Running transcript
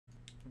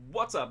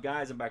What's up,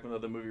 guys? I'm back with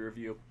another movie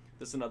review.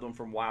 This is another one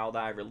from Wild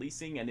Eye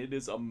Releasing, and it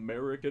is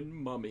American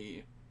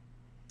Mummy.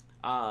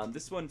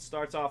 This one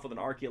starts off with an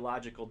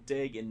archaeological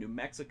dig in New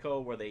Mexico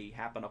where they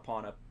happen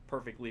upon a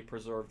perfectly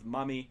preserved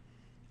mummy.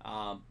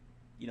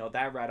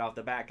 That right off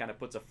the bat kind of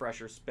puts a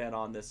fresher spin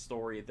on this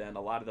story than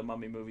a lot of the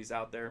mummy movies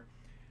out there.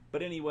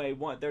 But anyway,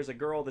 there's a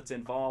girl that's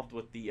involved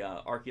with the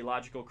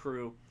archaeological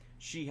crew.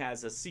 She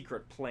has a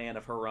secret plan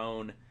of her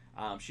own.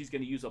 She's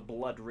going to use a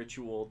blood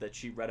ritual that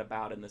she read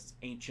about in this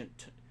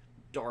ancient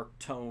dark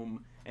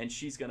tome, and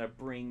she's going to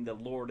bring the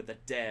Lord of the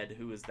Dead,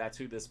 that's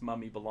who this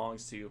mummy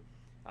belongs to.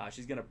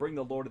 She's going to bring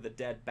the Lord of the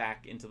Dead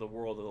back into the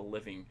world of the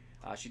living.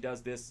 She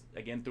does this,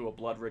 again, through a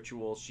blood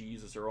ritual. She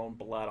uses her own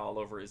blood all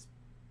over his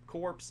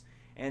corpse,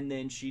 and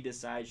then she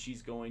decides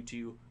she's going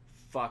to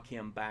fuck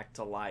him back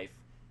to life.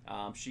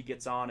 She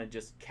gets on and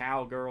just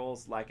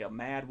cowgirls like a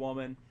mad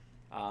woman.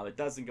 It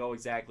doesn't go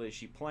exactly as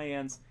she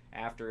plans.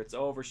 After it's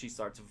over, she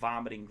starts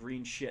vomiting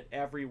green shit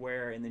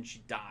everywhere, and then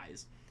she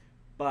dies.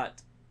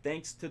 But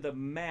thanks to the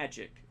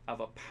magic of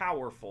a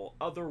powerful,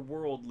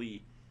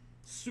 otherworldly,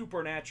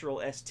 supernatural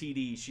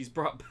STD, she's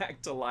brought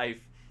back to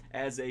life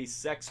as a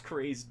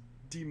sex-crazed,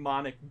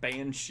 demonic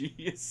banshee,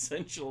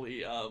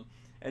 essentially.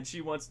 And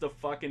she wants to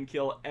fucking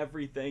kill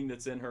everything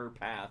that's in her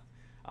path.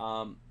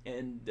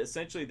 And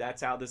essentially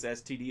that's how this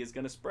STD is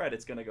going to spread.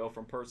 It's going to go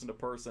from person to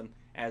person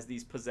as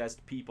these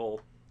possessed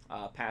people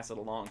pass it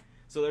along.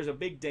 So there's a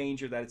big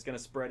danger that it's going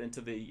to spread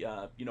into the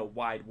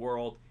wide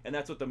world, and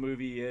that's what the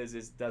movie is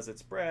does it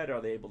spread?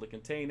 Are they able to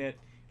contain it?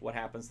 What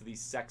happens to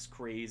these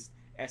sex-crazed,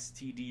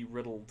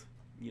 STD-riddled,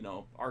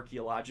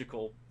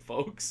 archaeological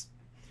folks?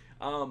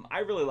 I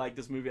really like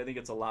this movie. I think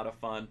it's a lot of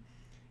fun.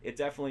 It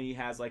definitely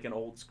has like an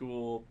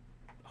old-school,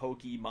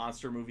 hokey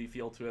monster movie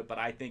feel to it, but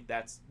I think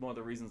that's one of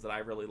the reasons that I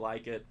really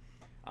like it.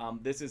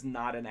 This is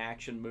not an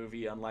action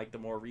movie, unlike the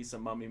more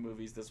recent Mummy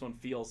movies. This one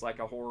feels like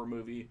a horror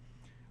movie.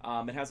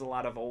 It has a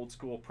lot of old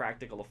school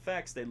practical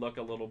effects. They look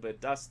a little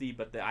bit dusty,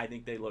 but I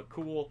think they look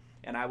cool,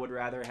 and I would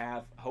rather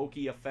have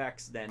hokey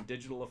effects than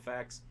digital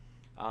effects.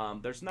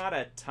 There's not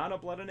a ton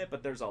of blood in it,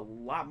 but there's a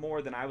lot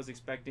more than I was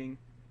expecting.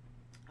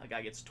 A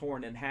guy gets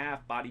torn in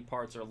half, body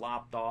parts are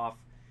lopped off,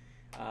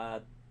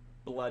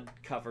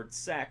 blood-covered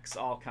sex,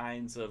 all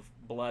kinds of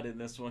blood in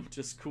this one,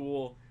 just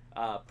cool.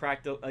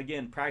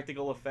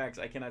 Practical effects,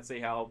 I cannot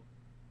say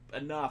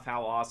enough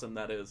how awesome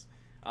that is.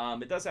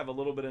 It does have a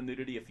little bit of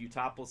nudity, a few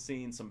topless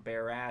scenes, some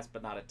bare ass,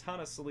 but not a ton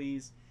of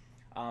sleaze.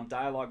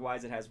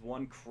 Dialogue-wise, it has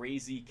one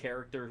crazy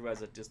character who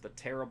has just a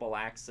terrible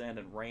accent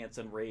and rants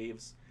and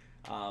raves.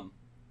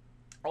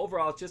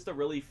 Overall, it's just a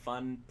really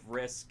fun,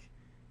 brisk,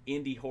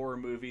 indie horror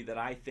movie that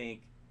I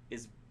think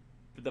is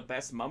the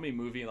best Mummy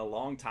movie in a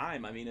long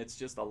time. I mean, it's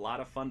just a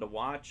lot of fun to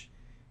watch.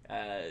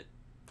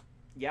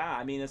 Yeah,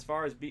 I mean, as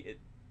far as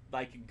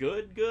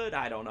good,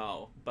 I don't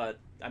know. But,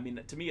 I mean,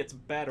 to me, it's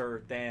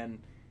better than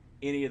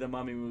any of the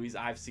Mummy movies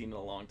I've seen in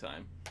a long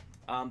time.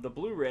 The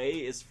Blu-ray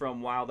is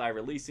from Wild Eye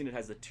Releasing. It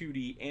has the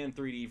 2D and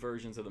 3D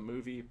versions of the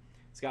movie.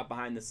 It's got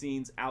behind the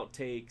scenes,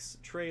 outtakes,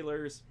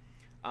 trailers.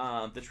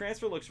 The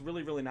transfer looks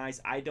really, really nice.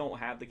 I don't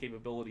have the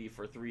capability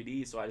for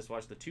 3D, so I just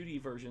watched the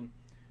 2D version.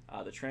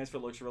 The transfer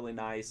looks really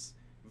nice.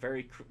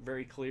 Very,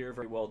 very clear,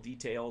 very well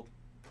detailed.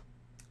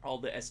 All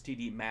the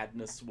STD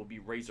madness will be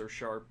razor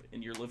sharp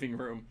in your living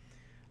room.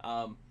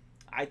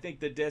 I think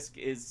the disc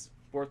is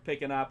worth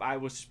picking up. I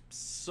was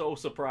so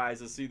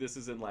surprised to see this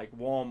is in like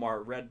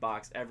Walmart,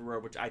 Redbox, everywhere,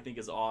 which I think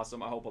is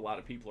awesome. I hope a lot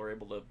of people are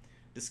able to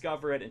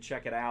discover it and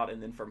check it out,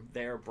 and then from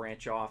there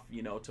branch off,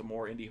 to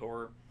more indie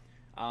horror.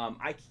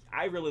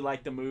 I really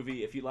like the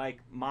movie. If you like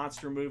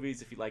monster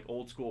movies, if you like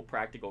old school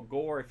practical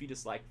gore, if you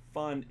just like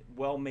fun,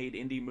 well-made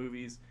indie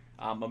movies,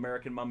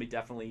 American Mummy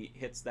definitely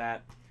hits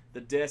that.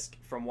 The disc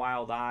from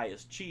Wild Eye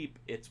is cheap.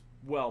 It's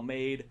well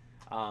made.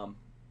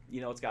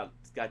 It's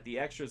got the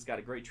extras. It's got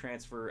a great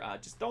transfer.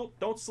 Just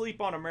don't sleep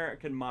on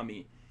American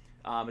Mummy.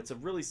 It's a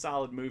really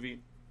solid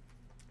movie.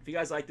 If you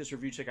guys like this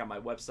review, check out my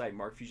website,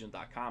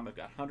 markfusion.com. I've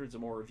got hundreds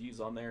of more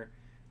reviews on there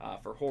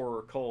for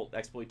horror, cult,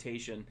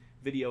 exploitation,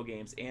 video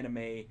games,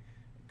 anime,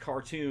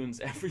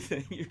 cartoons,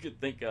 everything you could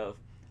think of.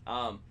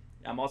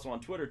 I'm also on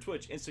Twitter,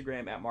 Twitch,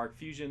 Instagram at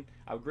markfusion.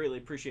 I would greatly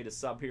appreciate a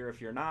sub here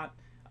if you're not.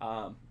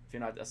 If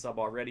you're not a sub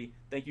already.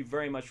 Thank you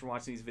very much for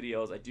watching these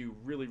videos. I do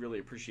really, really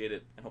appreciate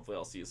it, and hopefully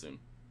I'll see you soon.